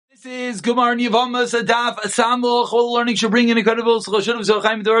This is Gemara Yevamos Adaf Asamuch. All learning should bring in incredible Shalom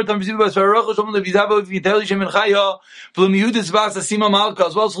Zochaim Torah Tam Vizu Bas Farach Shalom Levizavo Vitali Shem Chaya Blum Yudis Bas Asima Malka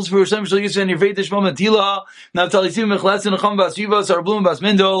as well as for Shem Shal Yisrael and Yeveit Shmom Matila Naftali Sim Mechlas and Cham Bas Yiva Sar Blum Bas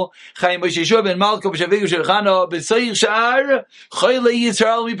Mendel Chaim Bashishua Ben Malka B'Shavegu Shechana B'Sayir Shar Chayle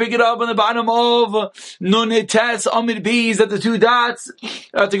Yisrael. We pick it up on the bottom of Nunetes Amid Bees at the two dots.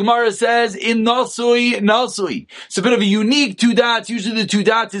 The Gemara says in Nasui. It's a bit of a unique two dots. Usually the two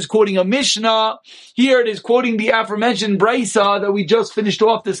dots is quoting a Mishnah. Here it is quoting the aforementioned Brisa that we just finished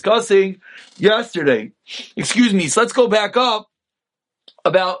off discussing yesterday. Excuse me. So let's go back up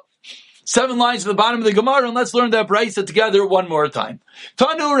about 7 lines at the bottom of the Gemara and let's learn that Brisa together one more time.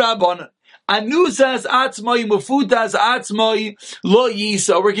 Tanu Rabban. Anusas atzmai mufutas atzmai lo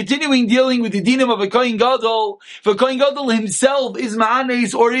yisa. We're continuing dealing with the dinam of a kohen gadol. If a kohen gadol himself is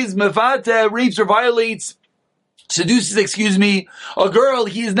ma'anes or is mefata, rapes or violates, seduces, a girl,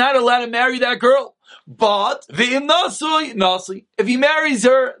 he is not allowed to marry that girl. But v'im nasui, if he marries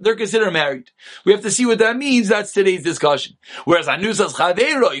her, they're considered married. We have to see what that means. That's today's discussion. Whereas anusas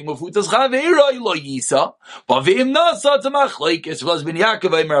chaveiroi, mufutas chaveiroi lo yisa, but v'im nasa tamachleikes was ben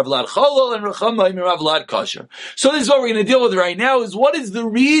Yaakov Eimer Avlad Cholol and Rechama Eimer Avlad Kosher. So this is what we're going to deal with right now: is what is the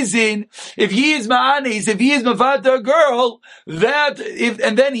reason if he is ma'anes, if he is mafata a girl, that if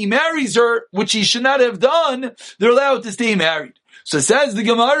and then he marries her, which he should not have done, they're allowed to stay married. So says the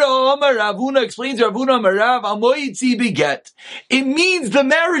Gemara, Amar Ravuna explains Ravuna Amar Rav, Amoyitzi beget. It means the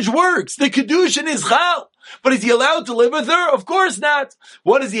marriage works. The kedushin is chal. But is he allowed to live with her? Of course not.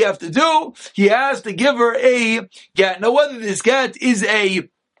 What does he have to do? He has to give her a get. Now whether this get is a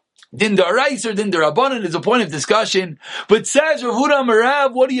din da'oraisa or din da'rabbanan is a point of discussion. But says Ravuna Amar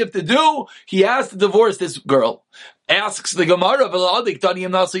Rav, what do you have to do? He has to divorce this girl. Asks the Gemara,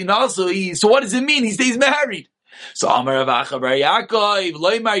 so what does it mean? He stays married. So Amar Rav Acha bar Yaakov,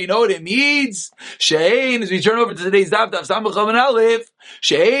 Loimar, you know what it means? Shein, as we turn over to today's daf Samach Chav and Aleph,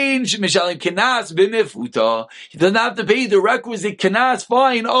 Shein mishalim kenas b'mifuta. He doesn't have to pay the requisite kenas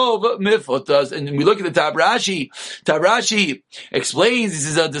fine of mifutas. And we look at the Tabrashi. Tabrashi explains, this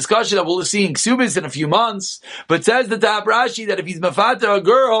is a discussion that we'll see in Ksubis in a few months, but says the Tabrashi that if he's mafata a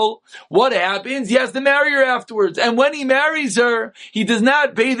girl, what happens? He has to marry her afterwards. And when he marries her, he does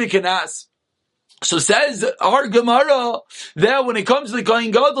not pay the kenas. So says our Gemara that when it comes to the Kohen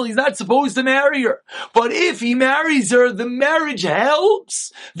Gadol, he's not supposed to marry her. But if he marries her, the marriage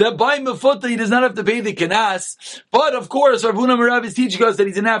helps. That by Mefuta, he does not have to pay the Kenas. But of course, Ravuna Marav is teaching us that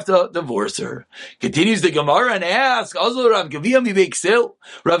he doesn't have to divorce her. Continues the Gemara and asks, also Rav Gavia Miveksil.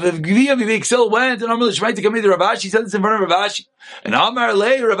 Rav Gavia Miveksil went and Amar L'Shmai to come into Rav Ashi, said this in front of Rav Ashi. And Amar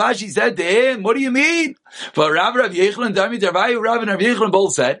Lei, Rav Ashi said to him, what do you mean? For Rav Yechlan, Dami Tarvayu, Rav and Rav Yechlan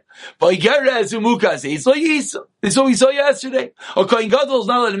both said, this is what we saw yesterday. A Kohen Gadol is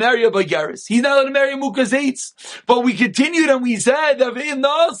not allowed to marry a Baigaris. He's not allowed to marry a Mukas Eitz. But we continued and we said,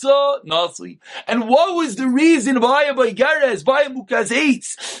 Nasi. And what was the reason by a Baigaris, by a Mukas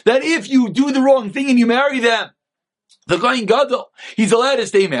Eitz, that if you do the wrong thing and you marry them, the Kohen Gadol, he's allowed to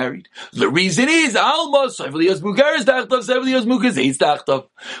stay married. The reason is,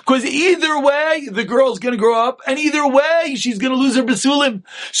 because either way, the girl's going to grow up, and either way, she's going to lose her basulim.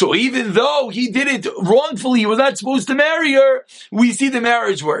 So even though he did it wrongfully, he was not supposed to marry her, we see the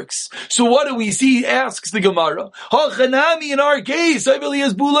marriage works. So what do we see? Asks the Gemara. In our case, either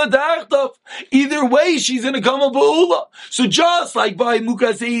way, she's going to come a ba'ula. So just like by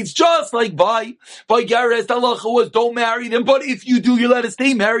Mukas Eitz, just like by Gares, the halacha was don't marry them, but if you do, you're allowed to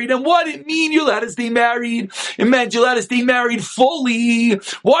stay married. And what it mean you're allowed to stay married? It meant you're allowed to stay married fully.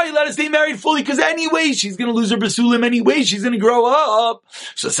 Why are you allowed to stay married fully? Because anyway, she's going to lose her basulim. Anyway, she's going to grow up.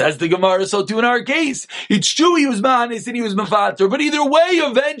 So says the Gemara, so too in our case. It's true he was mahanis and he was mafater, but either way,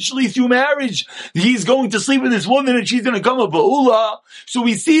 eventually through marriage, he's going to sleep with this woman and she's going to come a ba'ula. So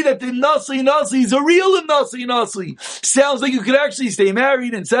we see that the nasi is a real nasi. Sounds like you could actually stay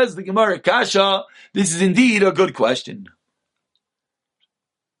married, and says the Gemara, Kasha, this is indeed a good question.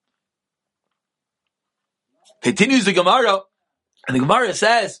 Continues the Gemara, and the Gemara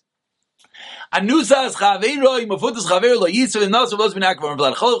says, Anusas chaveiroi mafutas chaveir lo yisrael nasu v'los ben Yaakov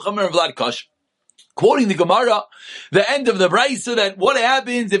Vlad Chol Chamer Vlad Kosh. Quoting the Gemara, the end of the Brisa, that what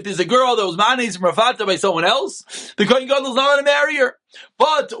happens if there's a girl that was manes from Rafata by someone else? The Kohen Gadol is not allowed to marry her.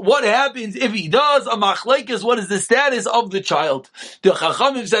 But what happens if he does? A machlekes, what is the status of the child? The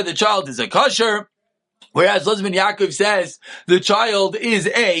Chachamim said the child is a kosher, whereas Lozman Yaakov says the child is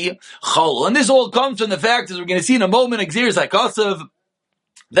a chol. And this all comes from the fact, as we're going to see in a moment, Xeris HaKosav,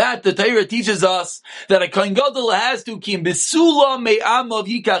 that the Torah teaches us that a Kohen Gadol has to kim besula me'amav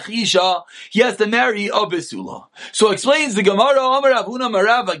yikach isha. He has to marry a besula. So explains the Gemara Amar Rav Huna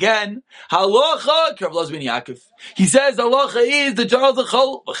Marav again. Halacha Rav Elazar ben Yaakov. He says halacha is the child of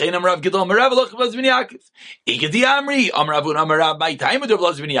chol. V'chein Amar Rav Gidol Marav halacha Rav Elazar ben Yaakov. Ikadi Amri Amar Rav Huna Marav. My time with Rav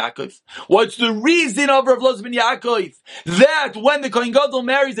Elazar ben Yaakov. What's the reason of Rav Elazar ben Yaakov that when the Kohen Gadol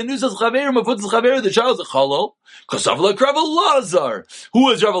marries the nusas chaverim of putzas chaverim the child of chol? Because of like Rav Elazar. Who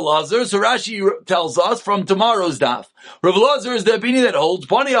is Rav Elazar? So Rashi tells us from tomorrow's daf. Rav Elazar is the opinion that holds,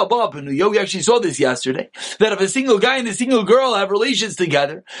 Pani Abba Penuya, we actually saw this yesterday, that if a single guy and a single girl have relations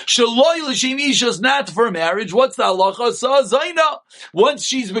together, Shaloi L'Shem Isha's not for marriage, what's the halacha? Sa Zaina. Once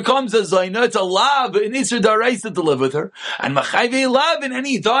she becomes a Zaina, it's a lav, an Isser Daraisa to live with her. And Machayve lav, in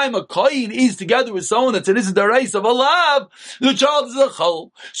any time a Kohen is together with someone that's an Isser Daraisa of a lav, the child is a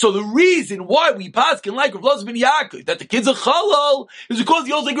Chol. So the reason why we paskin like Rav Elazar ben Yaakov, that the kid's a Chalal, is because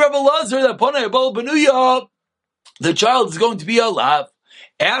he holds like Rav Elazar, that Pani Abba Penuya, the child is going to be a lav.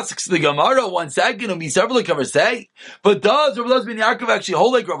 Asks the Gemara 1 second, and we several cover say, but does Rav Elazar ben Yaakov actually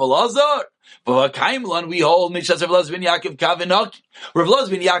hold like Rav Elazar? But Kaimlan, we hold Mishas Rav Elazar ben Yaakov Kavanaki. Rav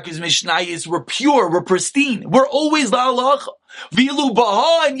Elazar ben Yaakov's Mishnayos were pure, we're pristine, we're always la halacha. Vilu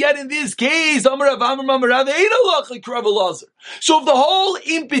baha, and yet in this case, Amar Rav Amar Rav ain't halacha like Rav Elazar. So if the whole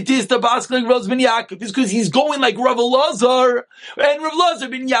impetus to basket like Rav Elazar ben Yaakov is because he's going like Rav Elazar, and Rav Elazar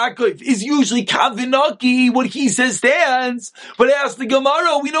ben Yaakov is usually kavinaki, what he says stands. But ask the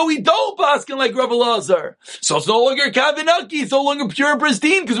Gemara, we know we don't basket like Rav Elazar. So it's no longer kavinaki, it's no longer pure and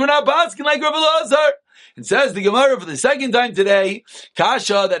pristine, because we're not basket like Rav Elazar. It says the Gemara for the second time today,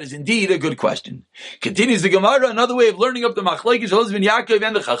 Kasha, that is indeed a good question. Continues the Gemara, another way of learning up the Machlekes Elazar ben Yaakov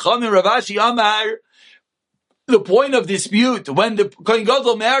and the Chachamim Rav Ashi Amar. The point of dispute when the Kohen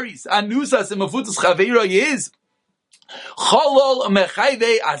Gadol marries Anusas and Mafutas Chaveira is Cholol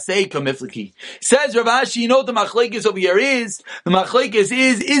Mechayve Asei Kamifliki. Says Rav Ashi, you know what the Machlekes over here is? The Machlekes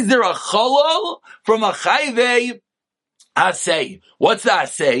is there a Cholol from a Chayve Asay? What's the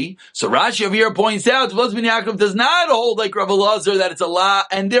Asay? So Rashi over here points out, Elazar ben Yaakov does not hold like Rav Elazar that it's a la,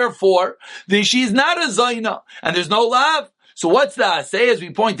 and therefore she's not a Zaina, and there's no lav. So what's the Asay? As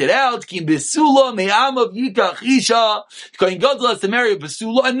we pointed out, Kim Besula Me'amav Yikach Isha. Kohen Gadol has to marry a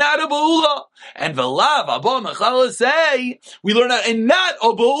Besula and not a Ba'ula. And V'lav Abba Mechal say, we learn out, and not a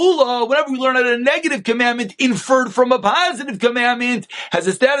Ba'ula, whenever we learn out a negative commandment inferred from a positive commandment, has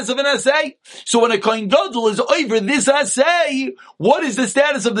the status of an Asay. So when a Kohen Gadol is over this Asay, what is the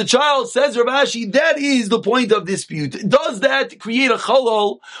status of the child? Says Rav Ashi, that is the point of dispute. Does that create a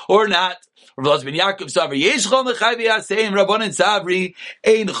Cholol or not? Rav Elazar ben Yaakov Savri Yesh Chol Mechayve Asay and Rabbanan Savri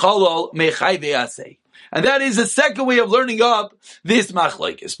Ein Cholol Mechayve Asay. And that is a second way of learning up this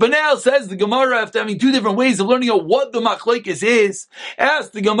machlokes. But now says the Gemara, after having two different ways of learning up what the machlokes is,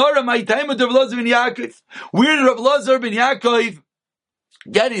 ask the Gemara, my time with Rav Elazar ben Yaakov. Where did Rav Elazar ben Yaakov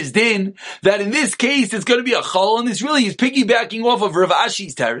get his din, that in this case it's going to be a chol, and this really is piggybacking off of Rav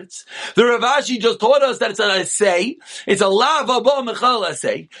Ashi's teretz. The Rav Ashi just taught us that it's an asay, it's a lav abba mechal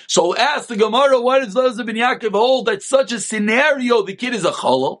asay. So ask the Gemara, why does Elazar ben Yaakov hold that such a scenario the kid is a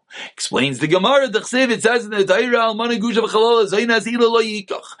chol? Explains the Gemara, the Chsiv, it says in the Torah, Almana Gusha v'chalal zaynas ila lo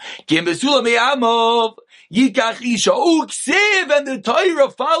yikach, kim besula me'amav, Yikach Isha Uksiv, and the Torah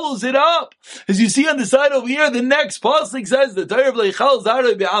follows it up. As you see on the side over here, the next pasuk says the Torah V'leichal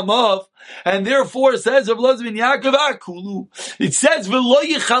Zarei Be'amav, and therefore says of Elazar ben Yaakov Akulu. It says V'lo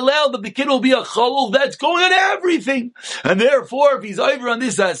Yichalel, that the kid will be a chalul. That's going on everything. And therefore, if he's over on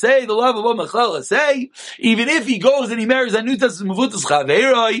this asay, the love of Mechal asay, even if he goes and he marries Anutas Mavutas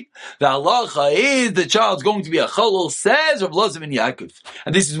Chaveroi, the halacha is the child's going to be a chalul, says of Elazar ben Yaakov.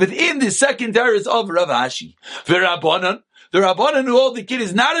 And this is within the second terrace of Rav Ashi. V'Rabbanan, the Rabbanan who hold the kid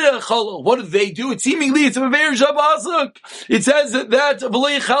is not a chalal. What do they do? Seemingly it's a very shabasuk. It says that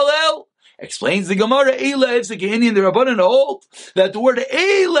v'lo Yichalel. Explains the Gemara, Eila, it's the Geheni, the Rabbanan hold that the word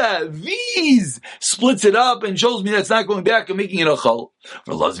Eila, these, splits it up and shows me that's not going back and making it a chol.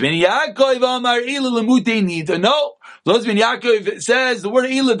 For Elazar ben Yaakov, Amar Eila lemutei nida. No, Elazar ben Yaakov says the word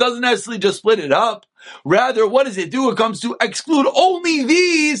Eila doesn't necessarily just split it up. Rather, what does it do? It comes to exclude only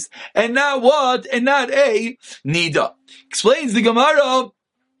these, and not what? And not a nida. Explains the Gemara,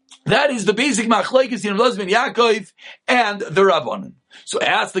 that is the basic machlekes in Elazar ben Yaakov and the Rabbanan. So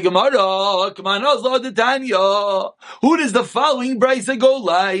ask the Gemara, come on, the Tanya. Who does the following brisa go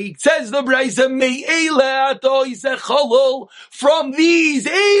like? Says the brisa, me eila ato yiseh chalol. From these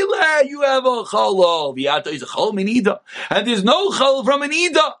eila you have a chalol. V'ato yiseh chalol min ida. And there's no chalol from an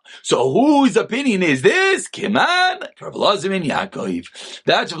ida. So whose opinion is this? Kiman, Rav Elazar ben Yaakov.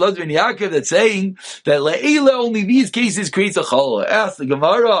 That's Rav Elazar ben Yaakov that's saying that le'eila only these cases creates a chalol. Ask the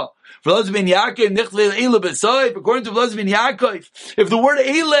Gemara. According to Vlad ben Yaakov, if the word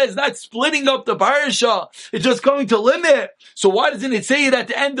Eila is not splitting up the parasha, it's just going to limit. So why doesn't it say it at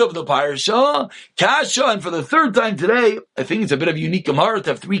the end of the parasha? Kasha, and for the third time today, I think it's a bit of a unique Gemara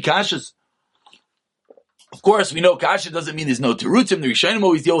to have three kashas. Of course, we know kasha doesn't mean there's no terutzim. The Rishonim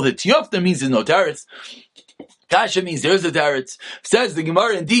always deal with it. Tiyofta means there's no taretz. Kasha means there's a taretz. Says the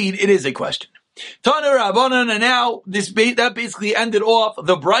Gemara, indeed, it is a question. Tana Rabbanan, and now that basically ended off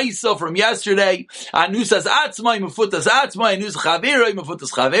the brisa from yesterday. Anusas atzmai, mefutas atzmai, anus chaveroi,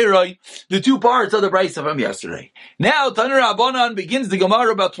 mefutas chaveroi. The two parts of the brisa from yesterday. Now Tana Rabbanan begins the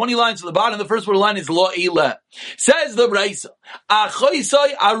Gemara about 20 lines to the bottom. The first word line is lo eila. Says the brisa,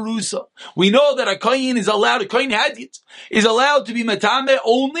 achoisai arusa. We know that a kohen is allowed, a kohen hadit is allowed to be matame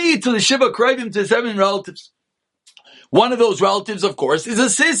only to the shiva krivim, to 7 relatives. One of those relatives, of course, is a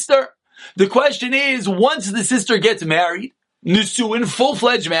sister. The question is, once the sister gets married, Nisuin,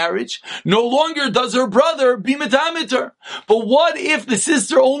 full-fledged marriage, no longer does her brother be metameter. But what if the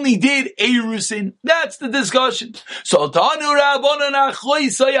sister only did Erusin? That's the discussion. So, Tanu Rabbanan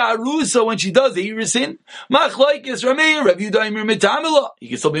Achloisai Arusa, when she does Erusin, Machlaikis Rameir, Rav Yehuda Imrim metamela, he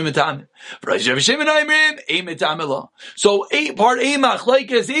can still be metamet. Rav Shimon Imrim, a metamela. So, part A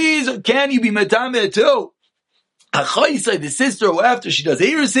Machlaikis is, can you be metamet too? Achaisai, the sister, who after she does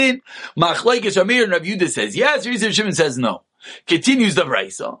Erusin, Machlaikis Rameir and Rav Yehuda says yes, Rav Shimon says no. Continues the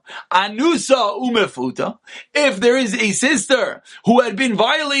brisa. Anusa umefuta. If there is a sister who had been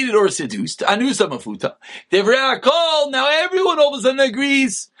violated or seduced, anusa mefuta. Devrei hakol. Now everyone all of a sudden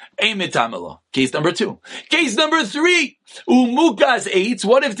agrees. Emetamela. Case number 2. Case number 3. Umukas eitz.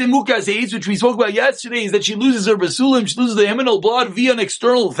 What if the mukas eitz, which we spoke about yesterday, is that she loses her basulim, she loses the hymenal blood via an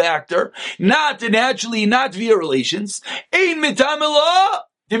external factor, not naturally, not via relations. Ein metamela.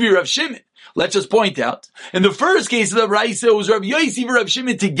 Divi Rav Shimon. Let's just point out, in the first case of the Raisa, it was Rav Yossi and Rav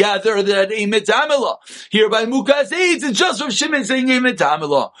Shimon together that had a metamela. Here by Mukas Eitz, it's just Rav Shimon saying a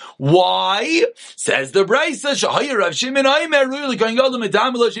metamela. Why? Says the Raisa, Shahaya Rav Shimon, really can go to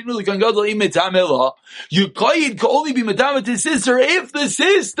metamela, she really can go to a metamela. You can only be metamela to sister if the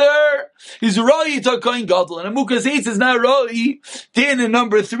sister is Rai to Kohen Gadol, and a Mukas Eitz is not Rai. Din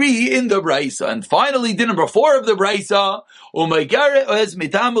number 3 in the Raisa. And finally, din number 4 of the Raisa, Umaygaret as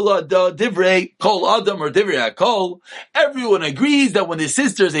metamela da divrei kol adam or divrei hakol. Everyone agrees that when the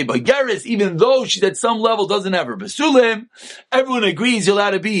sister is a bagaris, even though she's at some level doesn't have her basulim, everyone agrees you're allowed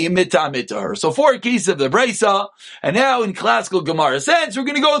to be mitamit to her. So 4 cases of the brisa, and now in classical Gemara sense, we're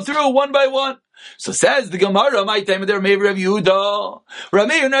going to go through one by one. So says the Gemara, my time there may Rav Yehuda. Rav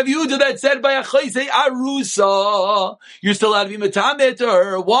Yehuda that said by Achaisei Arusa, you're still allowed to be mitamit to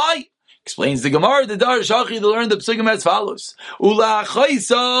her. Why? Explains the Gemara, the Dar Shachi, to learn the Psukim as follows. Ula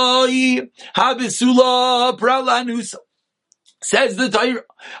chaisai habisula pralanusa. Says the Torah,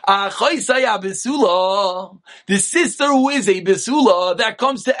 the sister who is a besula, that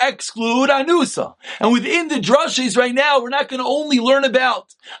comes to exclude anusa. And within the drushes right now, we're not going to only learn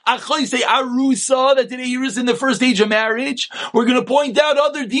about arusa, that did Erusin in the first stage of marriage. We're going to point out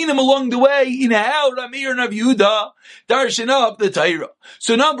other dinim along the way in how Ramir and Rav Yehuda darshan up the Torah.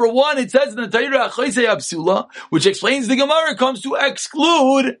 So number 1, it says in the Torah, achaisei absula, which explains the Gemara comes to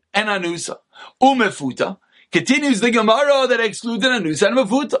exclude an anusa. Umefuta. Continues the Gemara that excludes an anusa and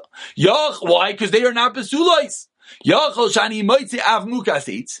mefuta. Why? Because they are not besulais.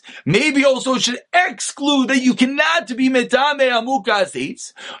 Maybe also should exclude that you cannot be metame amukas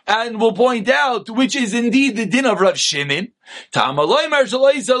eitz, and we'll point out which is indeed the din of Rav Shimon. Says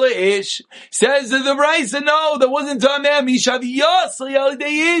the Brisa, no, that wasn't tameh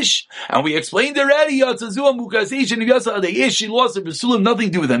ish. And we explained already, she lost her besulim, nothing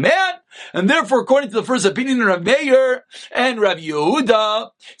to do with a man, and therefore, according to the first opinion of Rav Meir and Rav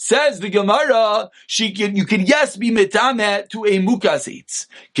Yehuda, says the Gemara, you can yes be metameh to a mukas eitz.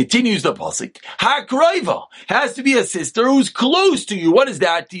 Continues the pasuk, hakraiva has to be a sister who's close to you. What is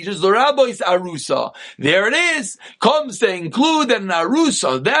that? Teaches the rabbis arusa. There it is. Comes to include an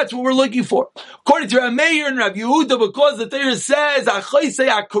arusa. That's what we're looking for. According to Rav Meir and Rav Yehuda, because the Torah says achaisei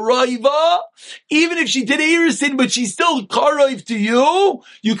hakraiva, even if she did erusin, but she's still karaiv to you,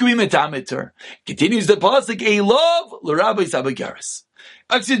 you can be metameh to her. Continues the pasuk, a love l'rabbis abagaris.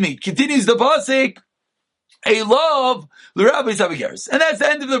 Continues the pasuk. a love the rabbis have a geras. And that's the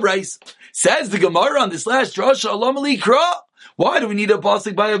end of the brace. Says the Gemara on this last drasha, Alam Likra. Why do we need a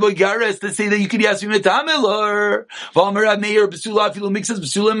pasuk by a Bogares to say that you could ask me metamilor? V'amar Meir Besula Afilu mixes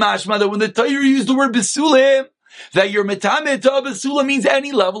Besulim mashma that when the Torah used the word Besulim, that your metamit of Besulim means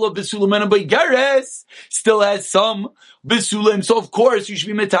any level of Besulim, and a Bogares still has some Besulim, so of course you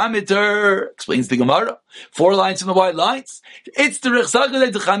should be metamiter. Explains the Gemara. 4 lines in the white lines. It's the Rechsach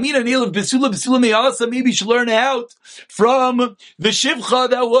that the Chamina Neil of Besulim Me'asa maybe should learn out from the Shivcha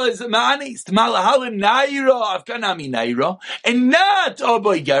that was Ma'anist, Malahalim Naira, Afkanami Naira, and not a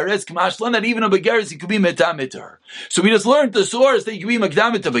Bogares, Kmashlan, that even a Bogares, he could be metamiter. So we just learned the source that you could be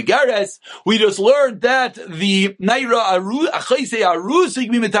Makdamit of Bogares. We just learned that the Naira Achaise Arus, he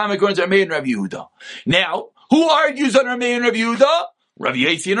could be metamit according to Rameh and Rav Yehuda. Now, who argues on Rameh and Rav Yehuda? Rav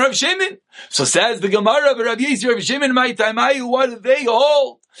Yossi and Rav Shimon. So says the Gemara of Rav Yossi and Rav Shimon, my time, what do they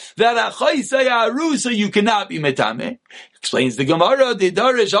hold? That Achaisei Arusa you cannot be metame. Explains the Gemara, the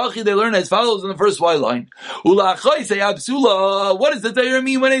Darish Achi, they learn as follows in the first Y line. Ula Achaisei Absula. What does the Torah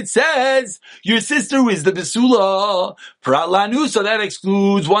mean when it says your sister is the Besula? Pratlanusa, that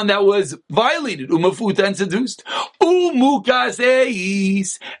excludes one that was violated, umafuta and seduced.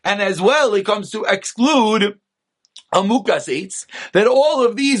 Umukaseis. And as well, it comes to exclude Amukas that all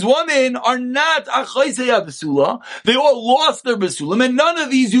of these women are not achaisei besula. They all lost their besulim, and none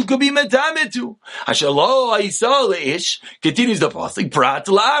of these you could be metamed to. Hashalo aisa leish continues the pasuk prat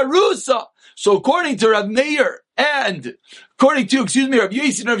la'arusa. So according to Rav Meir and according to, Rav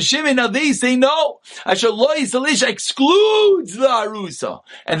Yossi and Rav Shimon, now they say no. Ashaloi Salish excludes the Arusa.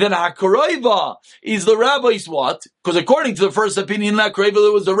 And then HaKaraiva is the rabbi's what? Because according to the first opinion, HaKaraiva,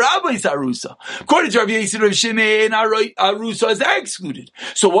 it was the rabbi's Arusa. According to Rav Yossi and Rav Shimon, Arusa is excluded.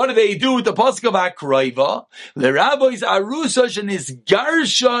 So what do they do with the pasuk of HaKaraiva? The rabbi's Arusa shenis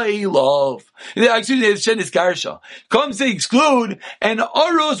garsha elov. Excuse me, shenis garsha. Comes to exclude an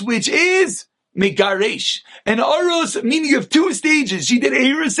Arus which is Megaresh. And Aros, meaning of 2 stages. She did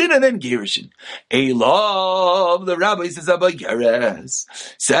Erusin and then Gerushin. A love, the rabbi says about Geras.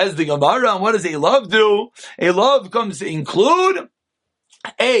 Says the Gemara, and what does a love do? A love comes to include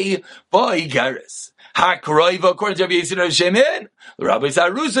a by Geras. HaKaraiva, according to Rav Yossi and Rav Shimon, the rabbi says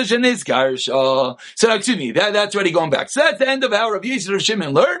Arusa shenis garsha. So excuse me, that's already going back. So that's the end of how Rav Yossi and Rav Shimon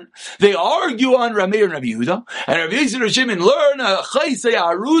learn. They argue on Rameh and Rav Yehuda, and Rav Yossi and Rav Shimon learn Chaisei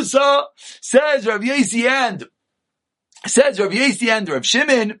Arusa. Says Rav Yossi and Rav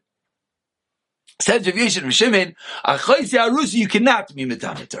Shimon. Says Rav Yossi and Rav Shimon, Chaisei Arusa you cannot be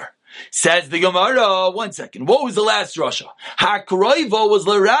metameter. Says the Gemara, 1 second. What was the last Rasha? HaKaraiva was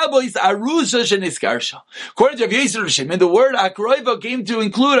the rabbi's Arusa shenisgarsha. According to Rav Yossi and Rav Shimon, the word HaKaraiva came to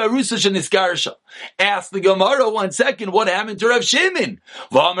include Arusa shenisgarsha. Ask the Gemara, 1 second, what happened to Rav Shimon?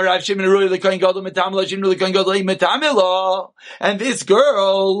 And this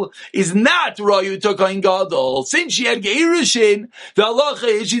girl is not Rayu to Kohen Gadol. Since she had Geirushin, the halacha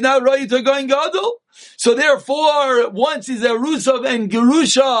is she's not Rayu to Kohen Gadol. So therefore, once is a Rusav and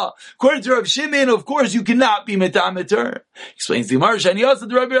Gerusha, according to Rav Shimon, of course, you cannot be metameter. Explains the Gemara, Shani Yasa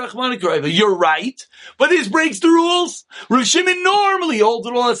the Rabbi Rachman Karaiva. You're right, but this breaks the rules. Rav Shimon normally holds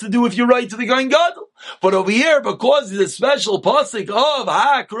it all has to do if you're right to the Kohen Gadol. But over here, because it's a special pasuk of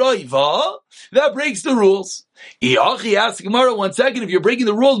HaKaraiva, that breaks the rules. Iachi asks Gemara, 1 second, if you're breaking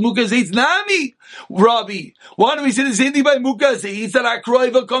the rules, Mukas Eitz Nami, Rabbi. Why don't we say the same thing by Mukas Eitz, that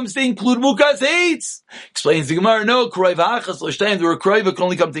HaKaraiva comes to include Mukas Eitz? Explains the Gemara, no, Karaiva Achas L'Shtayim, the Karaiva can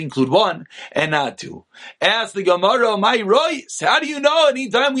only come to include 1 and not 2. Ask the Gemara, my Royce, how do you know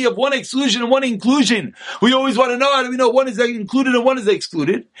anytime we have 1 exclusion and 1 inclusion? We always want to know, how do we know 1 is included and 1 is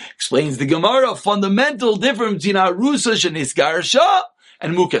excluded? Explains the Gemara, fundamental difference between Arusa shenisgarsha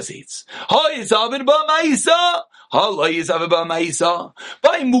and Mukas Eitz. By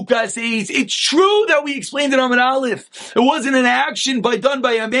Mukas Eitz, it's true that we explained it on an Aleph. It wasn't an action done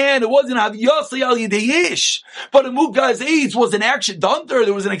by a man. It wasn't Havyasai al Yidayish. But a Mukas Eitz was an action done there.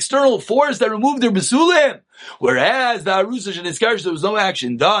 There was an external force that removed their Besulim. Whereas the Arusa shenisgarsha, there was no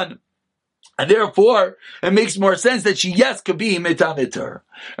action done. And therefore, it makes more sense that she, yes, could be metameter.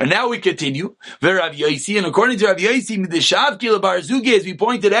 And now we continue. Rav Yossi, and according to Rav Yossi, the Shavki Bar Zuge, as we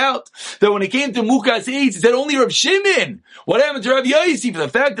pointed out, that when it came to Mukas Eitz, it said only Rav Shimon. What happened to Rav Yossi? For the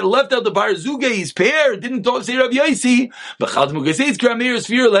fact that it left out the Bar Zuge, his pair, didn't say Rav Yossi.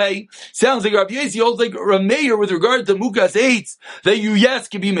 Sounds like Rav Yossi holds like Rav Meir with regard to Mukas Eitz, that you, yes,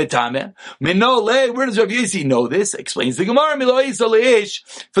 can be metame. Where does Rav Yossi know this? Explains the Gemara,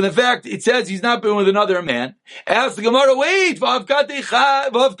 for the fact it says he's not been with another man. Ask the Gemara, wait, Rav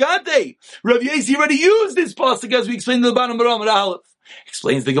Yossi already used this pasuk as we explained in the bottom of Ramad Aleph.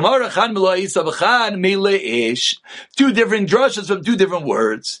 Explains the Gemara, Chan Mela'isav Chan Meleish. Two different drushes from two different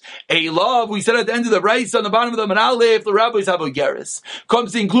words. A love, we said at the end of the rice on the bottom of the Manalef, the rabbis have a Geras.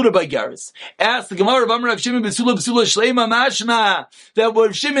 Comes included by Geras. Ask the Gemara of Amar Rav Shimon Besula Shleima Mashma. That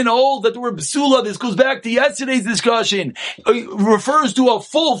Rav Shimon holds that the word Besula, this goes back to yesterday's discussion, refers to a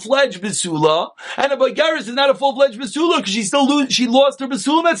full-fledged Besula. And a Geras is not a full-fledged Besula because she lost her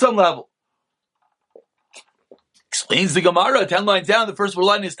Besula at some level. Explains the Gemara, 10 lines down, the first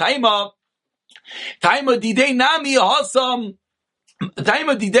line is Taima. Taima didei nami hasam.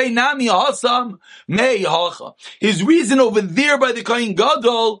 Taima didei nami hasam mei hacha. His reason over there by the Kohen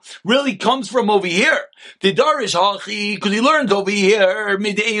Gadol really comes from over here. The Darish hachi, because he learned over here,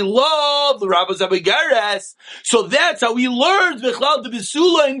 midei love, the rabbis have a Geras. So that's how he learns Bechlal the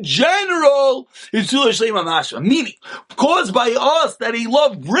Besula in general, Besula Shleima Mashma. Meaning, caused by us that a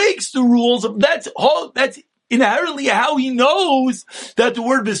love breaks the rules, that's inherently how he knows that the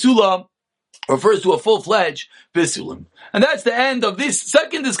word Besula refers to a full-fledged Besulim. And that's the end of this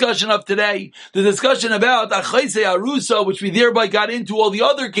second discussion of today, the discussion about Achaisei Arusa, which we thereby got into all the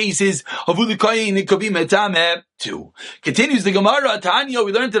other cases of Ulikayin and Kabi Metameh too. Continues the Gemara, Tanya,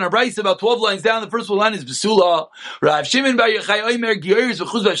 we learned in our Bryce about 12 lines down, the first line is Besula. Rav Shimon Bar Yochai Omer Giyoris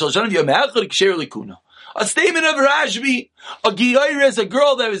V'chuz V'shalshan V'yamechad Ksher Likuna. A statement of Rashbi, a Giyaris, a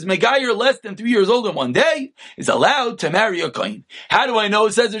girl that is Megayer less than 3 years old in one day, is allowed to marry a Kohen. How do I know?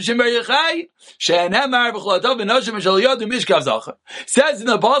 It says Rav Shimon Bar Yochai, She'enemar B'cholatav V'nashim V'shaliyadu Mishkav Zachar. Says in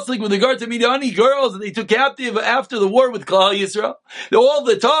the Pasuk with regard to Midiani girls that they took captive after the war with Klal Yisrael. All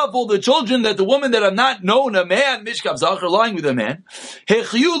the children that the woman that have not known a man, Mishkav Zachar, lying with a man,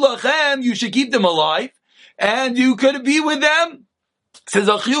 Hechyu Lachem, you should keep them alive, and you could be with them. Says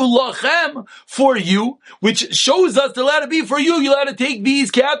Achiu Lachem for you, which shows us they're allowed to be for you. You're allowed to take these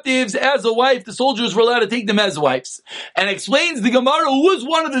captives as a wife. The soldiers were allowed to take them as wives. And explains the Gemara who was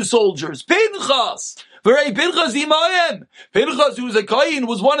one of the soldiers. Pinchas. Pinchas Imayim. Pinchas, who was a Kohen,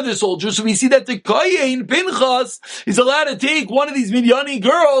 was one of the soldiers. So we see that the Kohen, Pinchas, is allowed to take one of these Midiani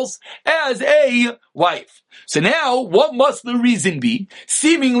girls as a wife. So now, what must the reason be?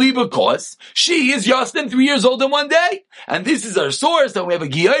 Seemingly because she is just 3 years old in one day. And this is our source that we have a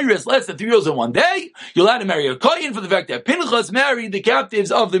Giyaris less than 3 years in one day. You're allowed to marry a Kohen for the fact that Pinchas married the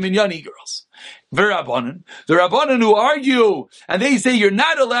captives of the Midiani girls. The Rabbanan who argue, and they say you're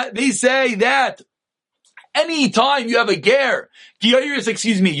not allowed, they say that any time you have a ger, you're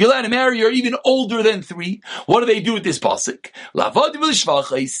allowed to marry or even older than 3. What do they do with this pasuk?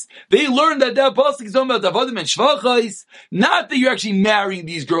 They learn that pasuk is talking about Avadim and Shvachais, not that you're actually marrying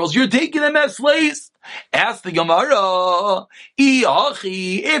these girls, you're taking them as slaves. Ask the Gemara,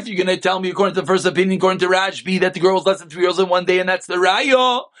 if you're going to tell me according to the first opinion, according to Rashbi, that the girl is less than 3 years in one day, and that's the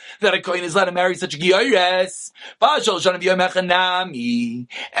raya, that a Kohen is allowed to marry such a Giyares.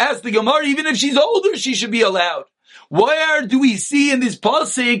 Ask the Gemara, even if she's older, she should be allowed. Where do we see in this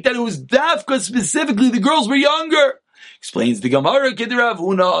pasuk that it was dafka specifically the girls were younger? Explains the Gemara, the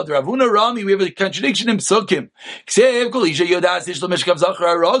Ravuna Rami, we have a contradiction in Psukim. It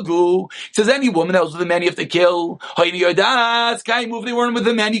says any woman that was with a man you have to kill. If they weren't with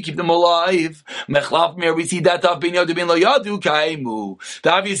a man, you keep them alive. We see that the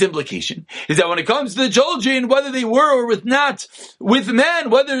obvious implication is that when it comes to the children, whether they were or with the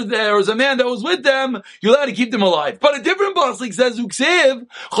man, whether there was a man that was with them, you're allowed to keep them alive. But a different pasuk says,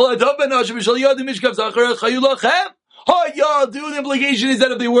 the implication is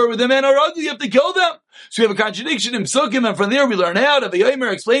that if they were with a man or ugly, you have to kill them. So we have a contradiction in Psukim, and from there we learn out. The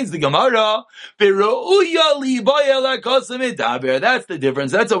Yomer explains the Gemara. That's the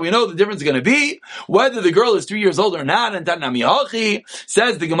difference. That's how we know the difference is going to be, whether the girl is 3 years old or not. And Tanami Hachi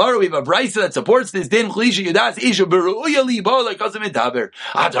says the Gemara, we have a brisa that supports this.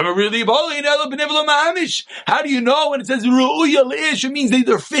 How do you know when it says Ru'uya Lish? It means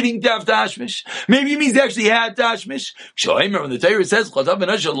they're fitting to have Tashmish. Maybe it means they actually had Tashmish. When the Torah says, so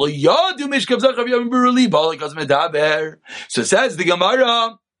says the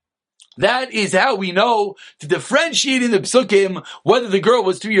Gemara, that is how we know to differentiate in the Psukim whether the girl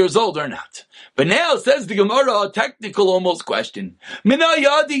was 3 years old or not. But now says the Gemara, a technical almost question.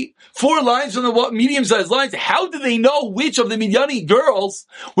 Minayadi, 4 lines from the medium-sized lines. How do they know which of the Midiani girls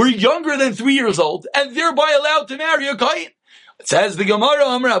were younger than 3 years old and thereby allowed to marry a Kohen? It says the Gemara,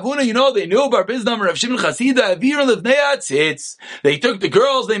 Amar Avuna, they knew Bar Bizdam Rav Shimon Chasida, Avir Levnei Tzitz. They took the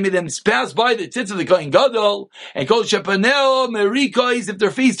girls, they made them pass by the tzitz of the Kohen Gadol, and called Shepanel, Merikais, if their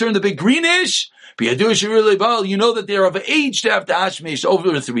face turned a bit greenish, you know that they are of age to have to Ashmish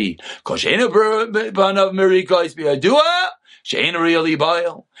over 3. Koshena Banav Merikais, Biyadua, Shein really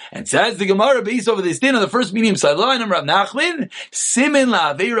boil. And says the Gemara based over this din on the first medium side line, Rav Nachman, simin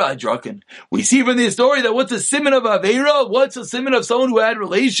la'aveira adrakan. We see from this story that what's a simin of aveira? What's a simin of someone who had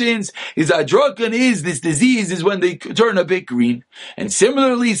relations? Is adrakan is this disease is when they turn a bit green. And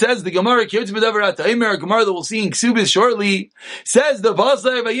similarly says the Gemara, Gemara that we'll see in Ksubis shortly, says the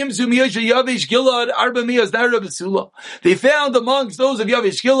Vasai vayimsu miyosha Yavish Gilad arba miyos nara besula. They found amongst those of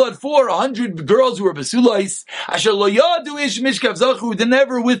Yavish Gilad 400 girls who were besulais. Asher lo yadu ish mishkav zachu, who they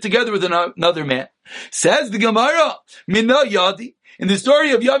never with together with another man. Says the Gemara, Minna Yadi. In the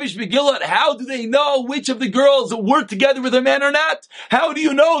story of Yavish Megillah, how do they know which of the girls work together with a man or not? How do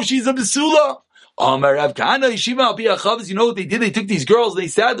you know she's a besula? Amar Rav Kana Yeshiva Al Pi HaChavos. You know what they did? They took these girls, they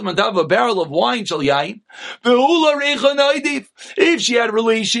sat them on top of a barrel of wine, shal yain. If she had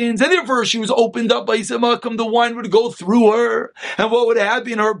relations, and therefore she was opened up by Yisamakam, the wine would go through her. And what would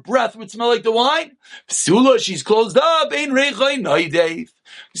happen? Her breath would smell like the wine. Besula, she's closed up. Ein reicha naidef.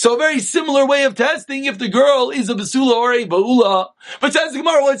 So a very similar way of testing if the girl is a besula or a baula. But says the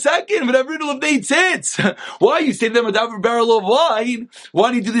Gemara, 1 second, but I've riddle of they tits. Why you stay them on top of a barrel of wine? Why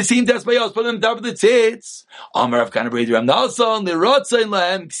don't you do the same test by us? Put them on top of the tits. Amar Rav Kana Breder Amnason Lirotzain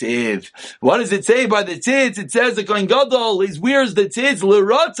Lahem Ksiv. What does it say by the tits? It says the Kohen Gadol is wears the tits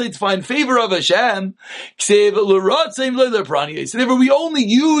Lirotzain to find favor of Hashem. Ksiv Lirotzain Leprania. So therefore we only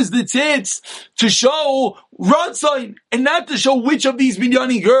use the tits to show Rotzain and not to show which of these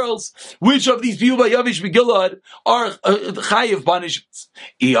Binyani girls, which of these people by Yavish Megillah are chayiv punishments.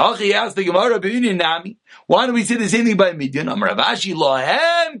 Iachi asked the Gemara B'Inyan Nami. Why do we say the same thing by Midian? Amar Ravashi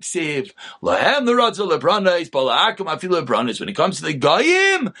Lahem Ksiv Lahem the Ratzah Lepranis Balaakim Afilu Lepranis. When it comes to the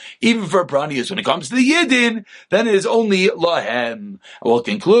Goyim, even for Pranis, when it comes to the Yidin, then it is only Lahem. I will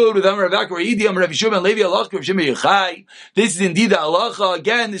conclude with Amar Ravak Ra'idi Amar Rav Yishub and Levi Alach Rav Shimon Yochai. This is indeed the halacha.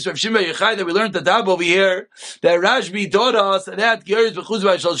 Again, this Rav Shimon Yochai that we learned the tab over here, that Rashbi taught us that Geras B'chuz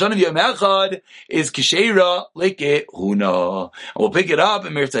V'Shal Shanav Yom Echad is Kishera Leke Huna. And we'll pick it up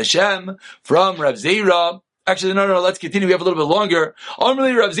in Mirz Hashem from Rav Zera. Actually, no, let's continue. We have a little bit longer. How do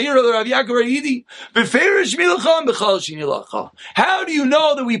you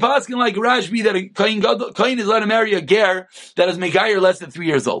know that we paskin like Rashbi that a Kohen is allowed to marry a ger that is megayer less than 3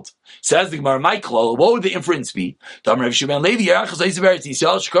 years old? Says the Gemara, what would the inference be? There was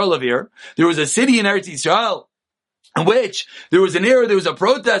a city in Eretz Yisrael in which there was an error, there was a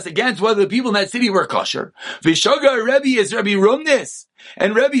protest against whether the people in that city were kosher. Vishaga Rebbe is Rebbe Rumnis.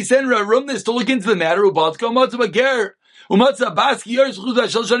 And Rebbe sent Rumnis to look into the matter.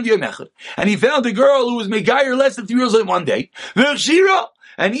 And he found a girl who was megayer less than 3 years old one day.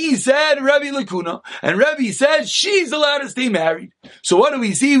 And he said, Rebbe Lakuna. And Rebbe said, she's allowed to stay married. So what do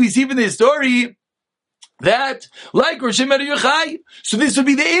we see? We see from this story that, like Rosh Yochai, so this would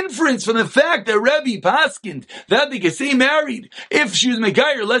be the inference from the fact that Rebbe paskind that they can stay married if she was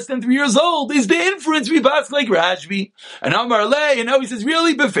megayer less than 3 years old, is the inference we pask like Rashbi. And Amar Lei, and now he says,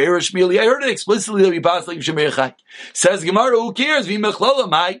 really, beferish Mili. I heard it explicitly that we pask like Rosh Yochai. Says Gemara, who cares?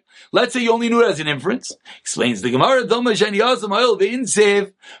 Let's say you only knew it as an inference. Explains the Gemara,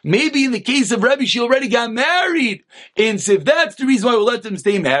 maybe in the case of Rebbe, she already got married. And so if that's the reason why we'll let them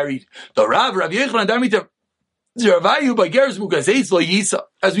stay married. The Rav Yechon Darmita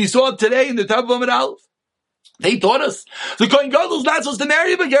as we saw today in the top of Amud Aleph. They taught us the Kohen Gadol is not supposed to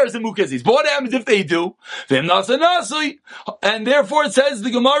marry Bageres and Mukazis. But what happens if they do? And therefore it says the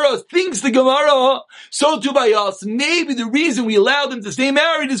Gemara thinks the Gemara, so too by us. Maybe the reason we allow them to stay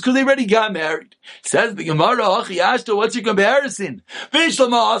married is because they already got married. Says the Gemara, what's your comparison?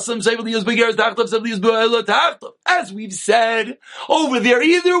 As we've said over there,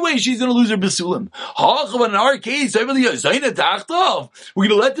 either way she's going to lose her Basulim. In our case, we're going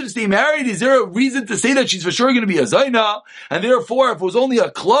to let them stay married. Is there a reason to say that she's for sure going to be a Zaina? And therefore, if it was only a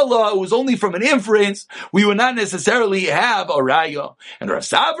Klala, it was only from an inference, we would not necessarily have a Raya. And Rav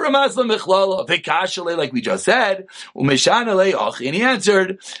Savra Masla Mechlala, Vikashale, like we just said, Umeshanale Och, and he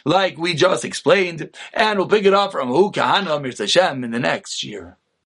answered, like we just explained, and we'll pick it up from Hu Kahana Mirz Hashem in the next year.